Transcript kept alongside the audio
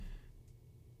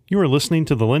You are listening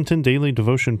to the Lenten Daily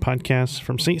Devotion Podcast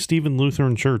from St. Stephen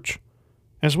Lutheran Church.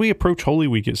 As we approach Holy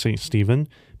Week at St. Stephen,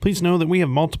 please know that we have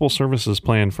multiple services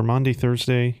planned for Maundy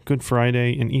Thursday, Good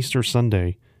Friday, and Easter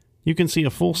Sunday. You can see a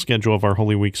full schedule of our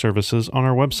Holy Week services on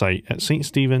our website at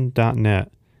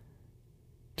ststephen.net.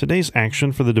 Today's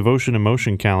action for the Devotion and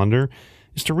Motion calendar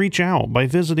is to reach out by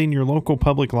visiting your local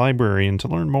public library and to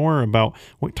learn more about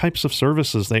what types of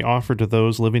services they offer to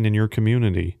those living in your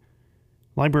community.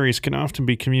 Libraries can often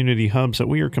be community hubs that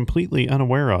we are completely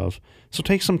unaware of, so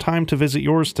take some time to visit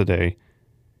yours today.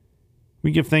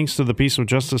 We give thanks to the Peace of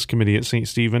Justice Committee at St.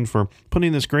 Stephen for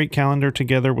putting this great calendar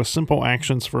together with simple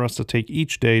actions for us to take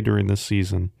each day during this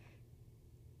season.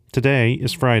 Today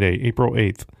is Friday, April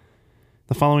 8th.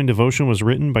 The following devotion was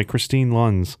written by Christine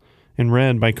Lunz and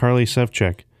read by Carlie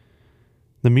Sevcik.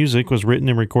 The music was written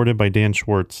and recorded by Dan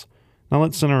Schwartz. Now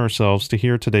let's center ourselves to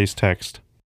hear today's text.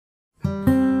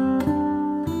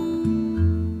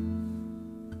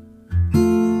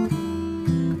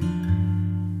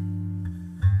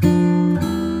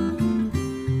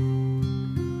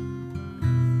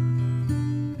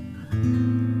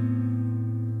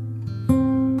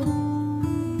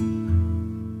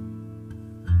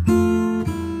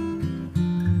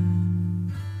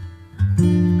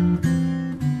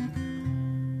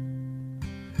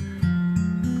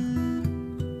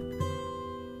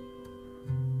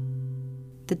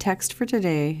 The text for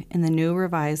today in the New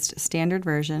Revised Standard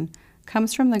Version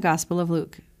comes from the Gospel of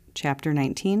Luke, chapter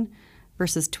 19,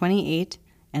 verses 28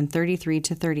 and 33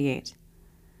 to 38.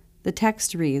 The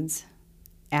text reads,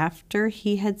 "After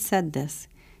he had said this,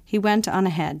 he went on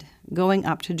ahead, going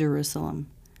up to Jerusalem.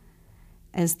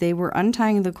 As they were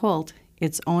untying the colt,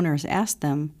 its owners asked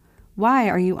them, 'Why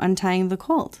are you untying the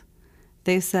colt?'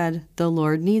 They said, 'The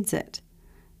Lord needs it.'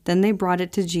 Then they brought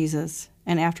it to Jesus,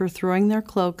 and after throwing their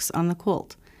cloaks on the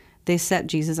colt, they set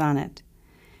Jesus on it.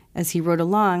 As he rode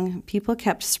along, people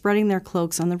kept spreading their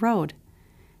cloaks on the road.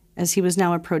 As he was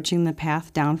now approaching the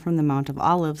path down from the Mount of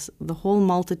Olives, the whole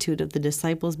multitude of the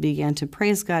disciples began to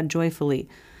praise God joyfully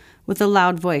with a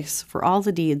loud voice for all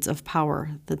the deeds of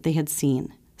power that they had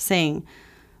seen, saying,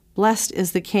 'Blessed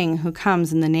is the King who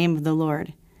comes in the name of the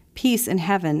Lord. Peace in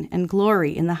heaven and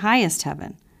glory in the highest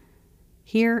heaven.'"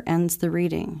 Here ends the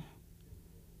reading.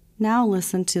 Now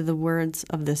listen to the words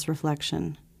of this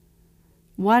reflection.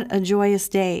 What a joyous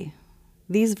day!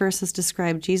 These verses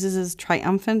describe Jesus'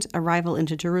 triumphant arrival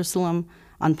into Jerusalem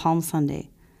on Palm Sunday.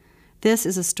 This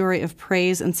is a story of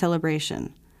praise and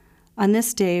celebration. On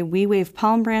this day, we wave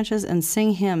palm branches and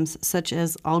sing hymns such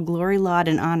as "All Glory, Laud,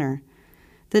 and Honor."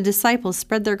 The disciples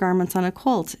spread their garments on a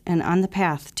colt and on the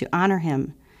path to honor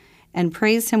him and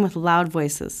praise him with loud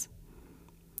voices.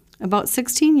 About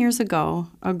 16 years ago,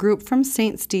 a group from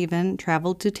St. Stephen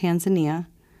traveled to Tanzania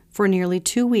for nearly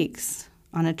 2 weeks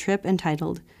on a trip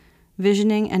entitled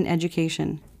Visioning and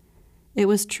Education. It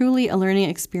was truly a learning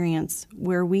experience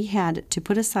where we had to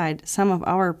put aside some of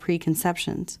our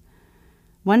preconceptions.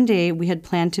 One day, we had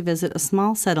planned to visit a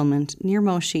small settlement near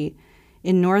Moshi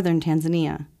in northern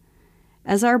Tanzania.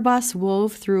 As our bus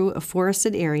wove through a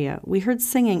forested area, we heard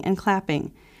singing and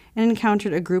clapping and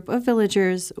encountered a group of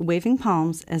villagers waving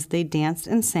palms as they danced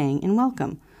and sang in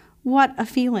welcome. What a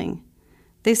feeling!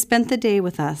 They spent the day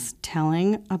with us,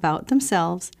 telling about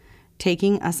themselves,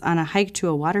 taking us on a hike to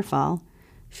a waterfall,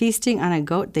 feasting on a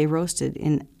goat they roasted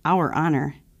in our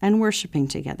honor, and worshiping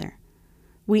together.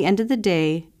 We ended the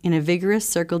day in a vigorous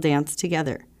circle dance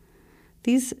together.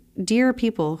 These dear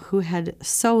people who had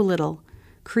so little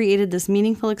created this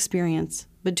meaningful experience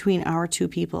between our two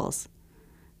peoples.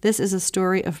 This is a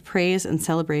story of praise and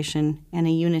celebration and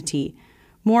a unity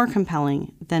more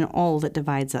compelling than all that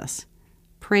divides us.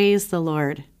 Praise the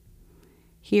Lord.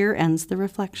 Here ends the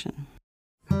reflection.